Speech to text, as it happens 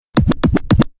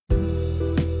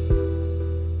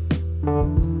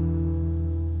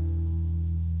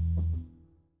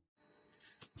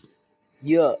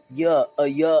Yeah, yeah,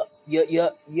 yeah, yeah, yeah,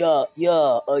 yeah,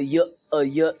 yeah, yeah,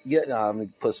 yeah, yeah. Nah, let me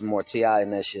put some more Ti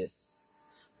in that shit.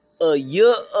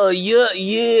 Yeah, yeah,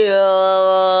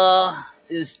 yeah.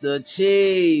 It's the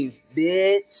chief,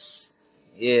 bitch.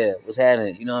 Yeah, what's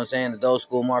happening? You know what I'm saying? The Dope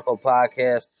School Marco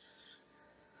podcast.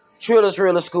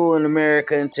 Realest school in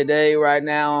America. And today, right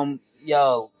now,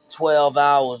 12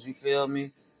 hours. You feel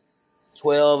me?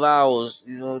 12 hours.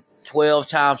 12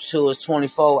 times 2 is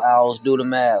 24 hours. Do the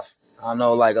math. I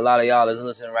know, like, a lot of y'all is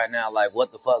listening right now, like,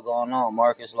 what the fuck going on,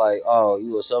 Marcus? Like, oh,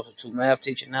 you a substitute math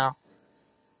teacher now?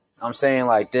 I'm saying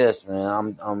like this, man. You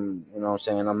know what I'm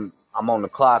saying? I'm on the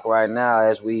clock right now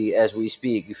as we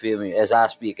speak, you feel me? As I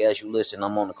speak, as you listen,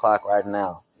 I'm on the clock right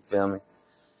now. You feel me?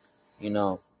 You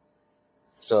know.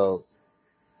 So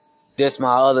this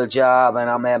my other job and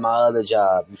I'm at my other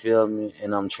job, you feel me?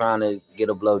 And I'm trying to get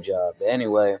a blowjob. But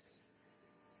anyway,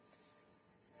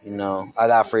 I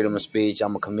got freedom of speech.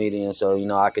 I'm a comedian, so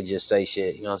I could just say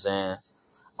shit, you know what I'm saying?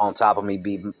 On top of me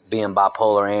being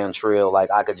bipolar and trill, like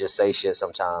I could just say shit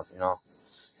sometimes,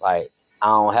 Like, I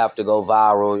don't have to go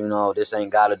viral, this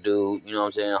ain't got to do,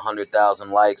 100,000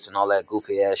 likes and all that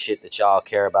goofy ass shit that y'all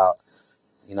care about,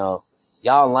 you know.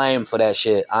 Y'all lame for that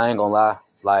shit, I ain't gonna lie.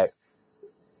 Like,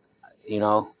 you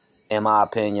know, in my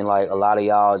opinion, like, a lot of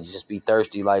y'all just be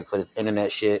thirsty, like, for this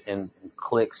internet shit and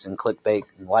clicks and clickbait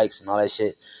and likes and all that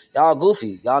shit. Y'all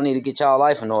goofy. Y'all need to get y'all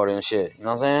life in order and shit, you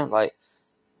know what I'm saying? Like,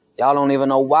 y'all don't even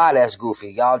know why that's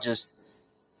goofy. Y'all just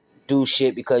do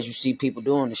shit because you see people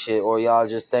doing the shit, or y'all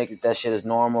just think that shit is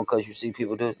normal because you see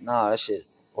people do it. Nah, that shit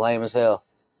lame as hell.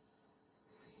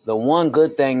 The one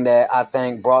good thing that I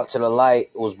think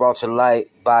was brought to the light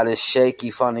by this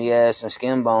shaky, funny ass and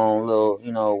skin bone little,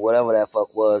 whatever that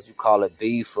fuck was. You call it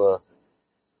beef or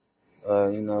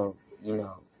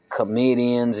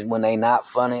comedians when they not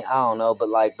funny. I don't know, but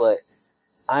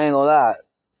I ain't gonna lie,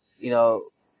 you know,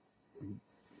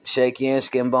 Shaky and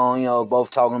Skin Bone,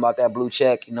 both talking about that blue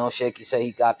check. Shaky say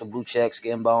he got the blue check.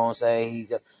 Skin Bone say he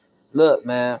got. Look,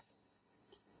 man,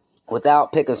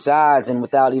 without picking sides and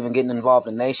without even getting involved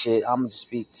in that shit, I'm going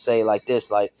to say like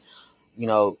this, like,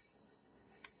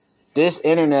 this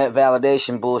internet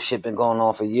validation bullshit been going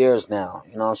on for years now.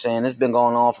 You know what I'm saying? It's been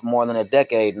going on for more than a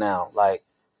decade now. Like,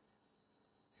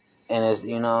 and it's,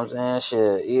 you know what I'm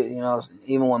saying? Shit,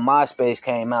 even when MySpace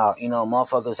came out,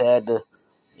 motherfuckers had to,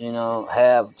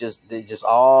 have they just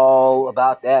all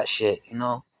about that shit,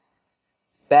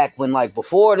 Back when, like,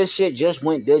 before this shit just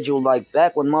went digital, like,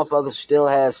 back when motherfuckers still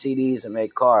had CDs in their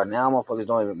car. Now motherfuckers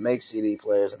don't even make CD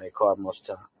players in their car most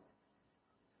of the time.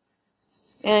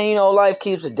 And, life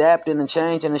keeps adapting and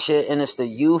changing and shit, and it's the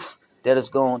youth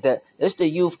it's the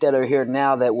youth that are here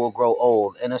now that will grow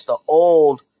old. And it's the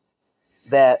old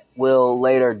that will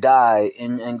later die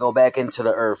and go back into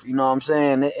the earth. You know what I'm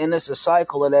saying? And it's a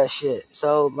cycle of that shit.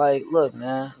 So, like, look,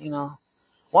 man,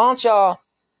 why don't y'all,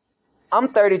 I'm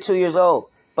 32 years old,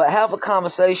 but have a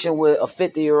conversation with a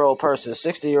 50-year-old person,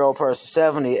 60-year-old person,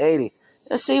 70, 80,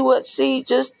 and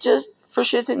just for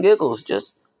shits and giggles,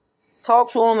 just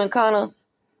talk to them and kind of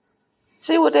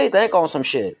see what they think on some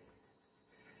shit.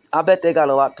 I bet they got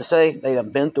a lot to say. They done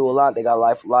been through a lot. They got a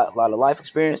lot of life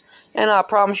experience. And I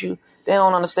promise you, they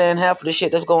don't understand half of the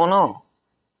shit that's going on.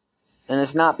 And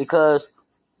it's not because,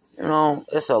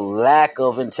 it's a lack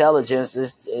of intelligence.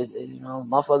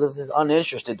 Motherfuckers is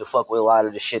uninterested to fuck with a lot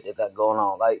of the shit that got going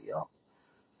on. Like,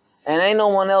 And ain't no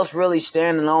one else really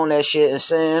standing on that shit and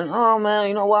saying, oh, man,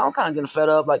 you know what? I'm kind of getting fed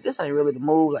up. Like, this ain't really the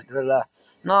move. Like, da-da-da.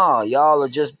 No, y'all are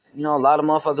just, a lot of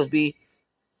motherfuckers be,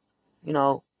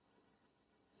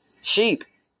 sheep.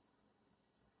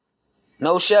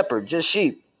 No shepherd, just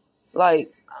sheep.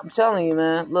 Like, I'm telling you,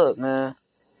 man, look, man,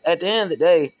 at the end of the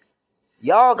day,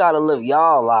 y'all gotta live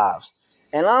y'all lives.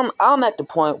 And I'm at the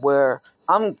point where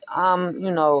I'm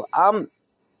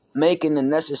making the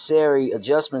necessary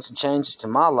adjustments and changes to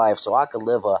my life so I can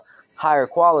live a higher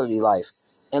quality life.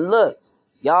 And look,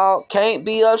 y'all can't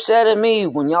be upset at me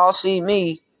when y'all see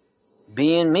me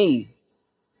being me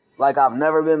like I've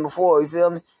never been before, you feel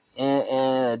me? In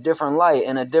a different light,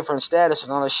 in a different status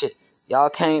and all that shit. Y'all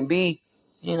can't be,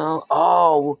 that.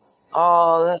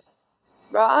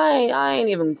 Bro, I ain't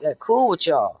even that cool with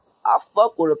y'all. I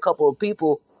fuck with a couple of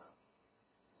people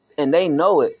and they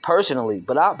know it personally,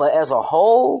 but as a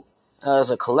whole, as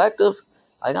a collective,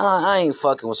 like, I ain't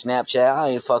fucking with Snapchat. I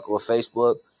ain't fucking with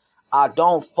Facebook. I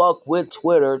don't fuck with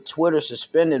Twitter. Twitter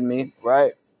suspended me,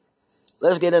 right?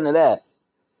 Let's get into that.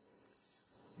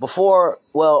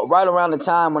 Right around the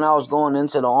time when I was going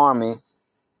into the Army,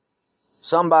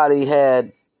 somebody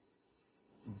had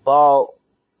bought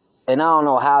And I don't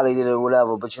know how they did it or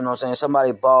whatever, but you know what I'm saying?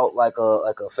 Somebody bought like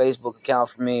a Facebook account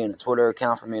for me and a Twitter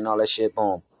account for me and all that shit.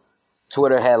 Boom.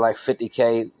 Twitter had like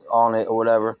 50K on it or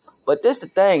whatever. But this the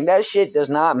thing. That shit does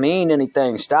not mean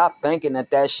anything. Stop thinking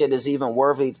that shit is even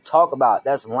worthy to talk about.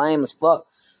 That's lame as fuck.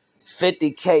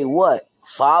 50K what?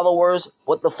 Followers?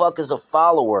 What the fuck is a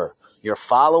follower? You're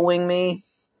following me?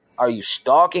 Are you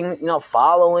stalking?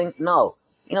 Following? No.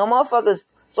 Motherfuckers,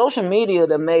 social media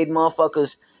that made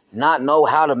motherfuckers not know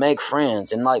how to make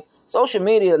friends. And like social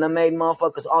media that made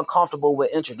motherfuckers uncomfortable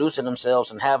with introducing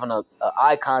themselves and having a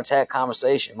eye contact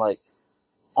conversation. Like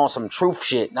on some truth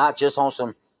shit, not just on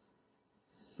some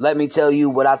let me tell you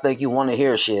what I think you want to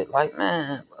hear shit. Like,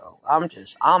 man, bro,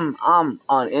 I'm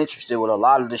uninterested with a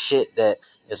lot of the shit that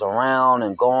is around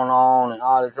and going on and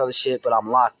all this other shit, but I'm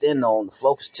locked in though on the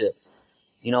focus tip.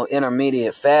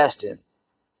 Intermediate fasting,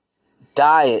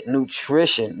 diet,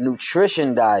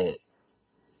 nutrition diet.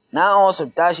 Not on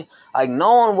some shit, like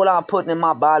knowing what I'm putting in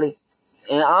my body.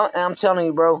 And I'm telling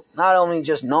you, bro, not only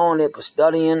just knowing it, but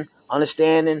studying,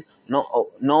 understanding,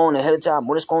 knowing ahead of time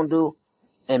what it's going to do.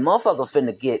 And motherfucker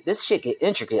finna this shit get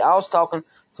intricate. I was talking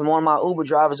to one of my Uber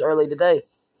drivers earlier today.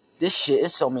 This shit,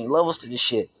 it's so many levels to this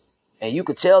shit. And you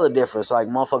could tell the difference. Like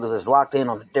motherfuckers is locked in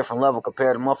on a different level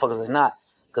compared to motherfuckers that's not.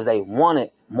 Because they want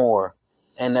it more.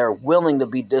 And they're willing to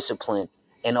be disciplined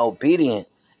and obedient.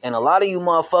 And a lot of you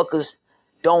motherfuckers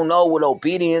don't know what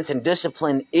obedience and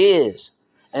discipline is.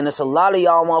 And it's a lot of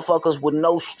y'all motherfuckers with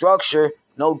no structure,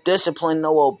 no discipline,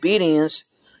 no obedience.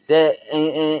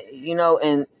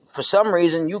 And for some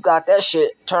reason, you got that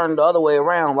shit turned the other way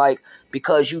around. Like,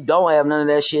 because you don't have none of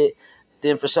that shit,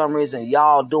 then for some reason,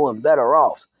 y'all doing better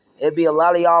off. It'd be a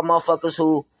lot of y'all motherfuckers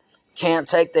who can't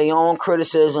take their own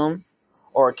criticism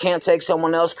or can't take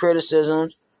someone else's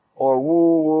criticisms or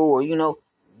woo-woo or,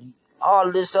 all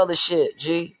of this other shit,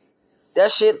 G.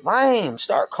 That shit lame.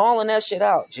 Start calling that shit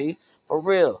out, G. For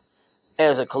real.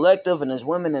 As a collective and as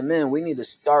women and men, we need to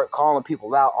start calling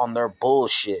people out on their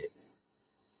bullshit.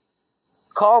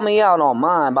 Call me out on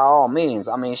mine by all means.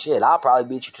 I mean, shit, I'll probably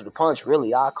beat you to the punch,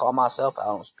 really. I'll call myself out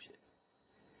on some shit.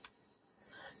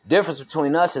 Difference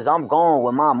between us is I'm going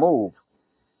with my move.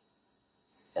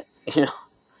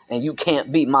 And you can't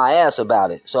beat my ass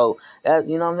about it. So, that,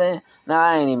 you know what I'm saying? Now,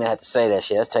 I ain't even have to say that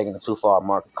shit. That's taking it too far,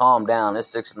 Mark. Calm down. It's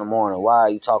 6 a.m. Why are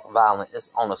you talking violent? It's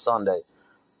on a Sunday.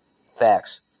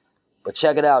 Facts. But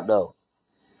check it out, though.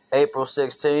 April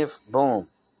 16th, boom.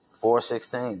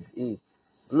 4/16s. E.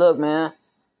 Look, man.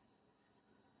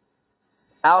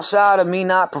 Outside of me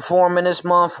not performing this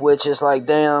month, which is like,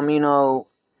 damn,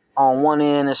 on one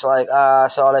end, it's like, I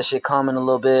saw that shit coming a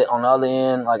little bit. On the other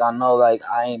end, like, I know, like,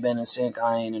 I ain't been in sync,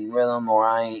 I ain't in rhythm, or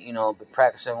I ain't, been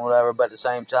practicing, whatever. But at the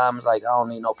same time, it's like, I don't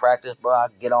need no practice, bro. I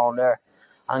can get on there.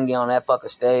 I can get on that fucking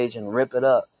stage and rip it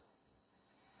up.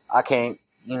 I can't,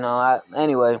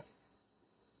 anyway.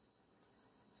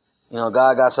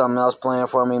 God got something else planned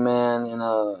for me, man.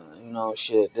 And,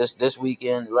 shit. This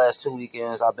weekend, the last 2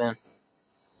 weekends, I've been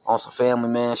on some family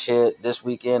man shit. This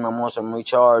weekend, I'm on some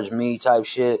recharge me type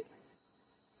shit.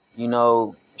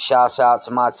 Shouts out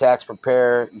to my tax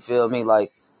preparer. You feel me?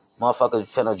 Like, motherfuckers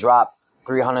finna drop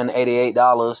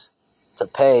 $388 to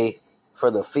pay for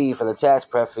the fee for the tax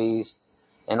prep fees.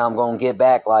 And I'm gonna get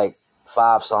back like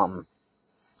 500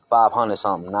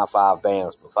 something. Not 5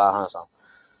 bands, but 500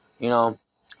 something.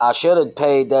 I should have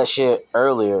paid that shit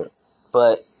earlier,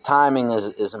 but timing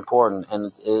is important,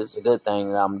 and it's a good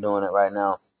thing that I'm doing it right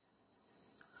now.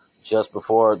 Just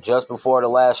before the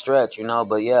last stretch,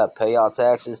 But yeah, pay y'all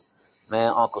taxes.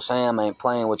 Man, Uncle Sam ain't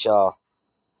playing with y'all.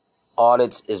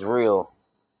 Audits is real.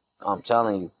 I'm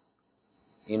telling you.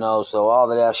 So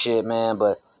all of that shit, man.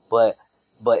 But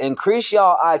increase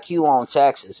y'all IQ on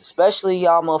taxes, especially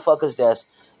y'all motherfuckers that's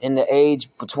in the age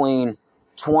between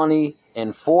 20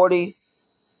 and 40.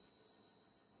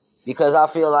 Because I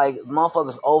feel like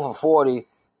motherfuckers over 40,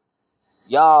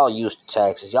 y'all used to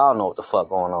taxes. Y'all know what the fuck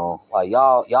going on. Like,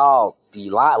 y'all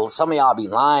be lying. Some of y'all be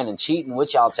lying and cheating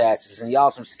with y'all taxes. And y'all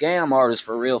some scam artists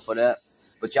for real for that.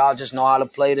 But y'all just know how to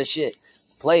play the shit.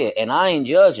 Play it. And I ain't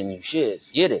judging you. Shit.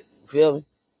 Get it. You feel me?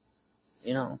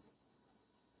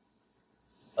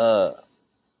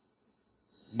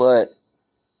 But,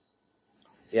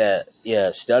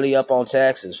 yeah. Study up on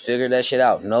taxes. Figure that shit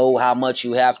out. Know how much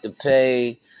you have to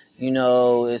pay.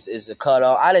 It's a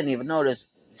cutoff. I didn't even know this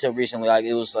until recently. Like,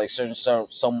 it was like it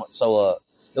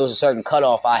was a certain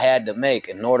cutoff I had to make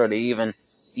in order to even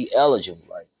be eligible.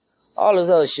 Like, all this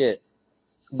other shit.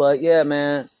 But yeah,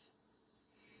 man.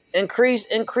 Increase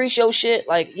your shit.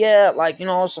 Like, yeah, like,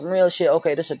 some real shit.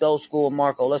 Okay, this is adult school,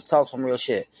 Marco. Let's talk some real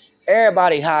shit.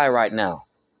 Everybody high right now.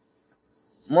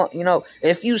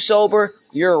 if you sober,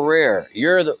 you're rare.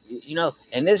 You're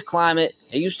in this climate,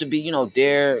 it used to be,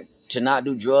 dare to not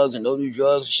do drugs and don't do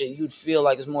drugs and shit. You'd feel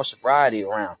like there's more sobriety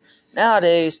around.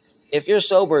 Nowadays, if you're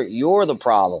sober, you're the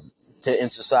problem in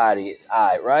society.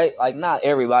 Right? Like, not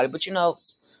everybody, but you're the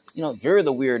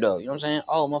weirdo. You know what I'm saying?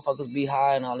 Oh, motherfuckers be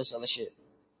high and all this other shit.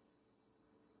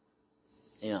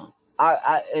 And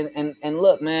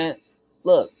look, man,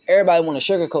 everybody want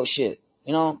to sugarcoat shit,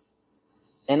 and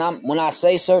when I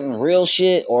say certain real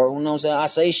shit, or you know what I'm saying, I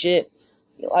say shit,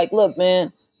 like, look,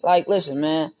 man, like, listen,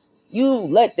 man, you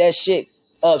let that shit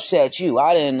upset you.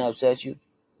 I didn't upset you.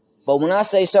 But when I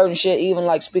say certain shit, even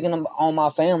like speaking on my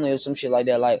family or some shit like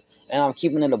that, like, and I'm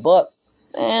keeping it a buck,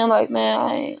 man, like, man,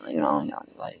 I ain't,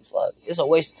 like, fuck, it's a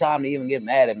waste of time to even get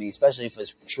mad at me, especially if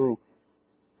it's true.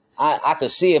 I could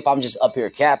see if I'm just up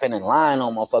here capping and lying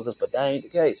on motherfuckers, but that ain't the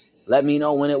case. Let me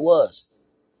know when it was.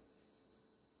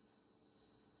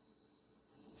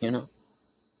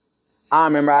 I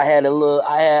remember I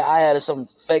had some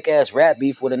fake ass rap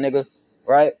beef with a nigga,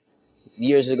 right?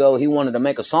 Years ago, he wanted to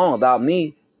make a song about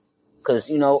me, cause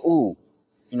I'm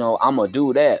gonna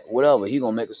do that, whatever. He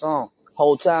gonna make a song.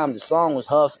 Whole time the song was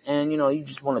Huff, and you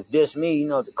just want to diss me,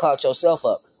 to clout yourself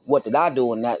up. What did I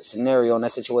do in that scenario, in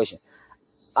that situation?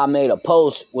 I made a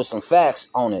post with some facts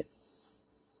on it.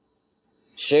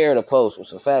 Shared a post with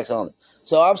some facts on it.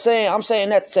 So I'm saying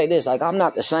that to say this, like, I'm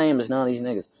not the same as none of these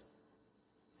niggas.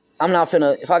 I'm not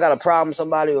finna, if I got a problem with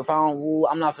somebody, if I don't woo,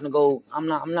 I'm not finna go, I'm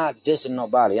not dissing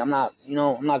nobody. I'm not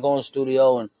going to the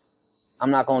studio, and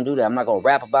I'm not going to do that. I'm not going to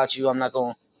rap about you. I'm not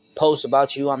going to post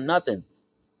about you. I'm nothing.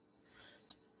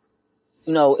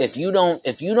 If you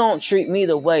don't treat me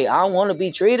the way I want to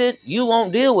be treated, you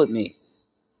won't deal with me.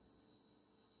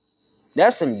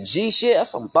 That's some G shit. That's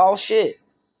some boss shit.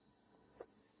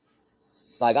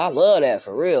 Like, I love that,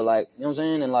 for real. Like, you know what I'm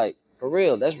saying? And, like, for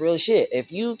real, that's real shit. If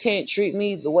you can't treat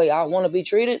me the way I want to be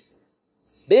treated,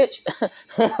 bitch,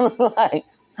 like,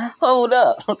 hold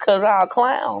up, because I'll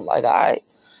clown. Like, all right.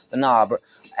 But nah, bro.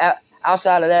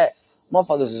 Outside of that,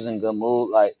 motherfuckers is in good mood.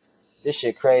 Like, this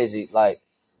shit crazy. Like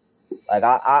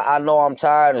I know I'm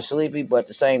tired and sleepy, but at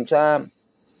the same time,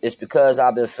 it's because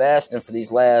I've been fasting for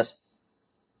these last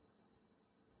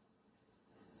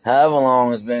however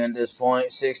long it's been at this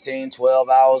point, 16, 12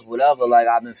 hours, whatever. Like,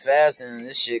 I've been fasting, and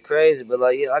this shit crazy. But,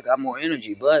 like, yeah, I got more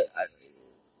energy. But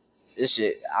this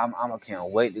shit, I can't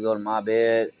wait to go to my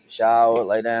bed, shower,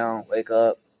 lay down, wake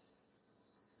up,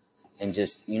 and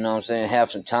just, you know what I'm saying, have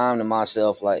some time to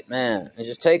myself. Like, man, and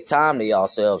just take time to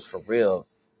yourselves, for real.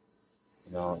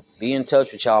 Be in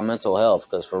touch with y'all mental health,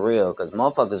 because for real, because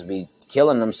motherfuckers be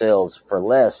killing themselves for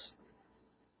less.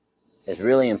 It's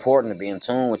really important to be in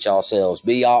tune with yourselves.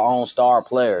 Be your own star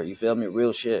player. You feel me?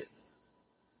 Real shit.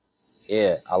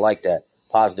 Yeah, I like that.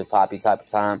 Positive poppy type of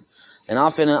time. And I'm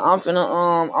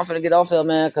finna get off here,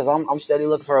 man, because I'm steady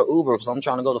looking for an Uber, because I'm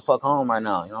trying to go the fuck home right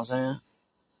now. You know what I'm saying?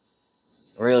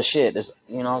 Real shit. This,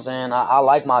 you know what I'm saying? I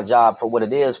like my job for what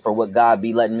it is, for what God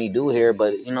be letting me do here,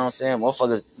 but you know what I'm saying?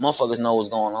 Motherfuckers know what's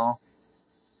going on.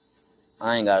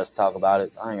 I ain't gotta talk about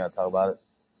it. But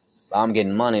I'm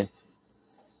getting money.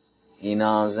 You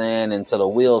know what I'm saying? Until the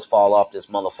wheels fall off this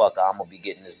motherfucker, I'm going to be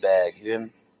getting this bag. You hear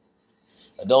me?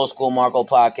 Adult School Marco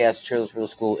Podcast, Trillers Real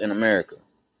School in America.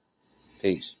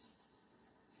 Peace.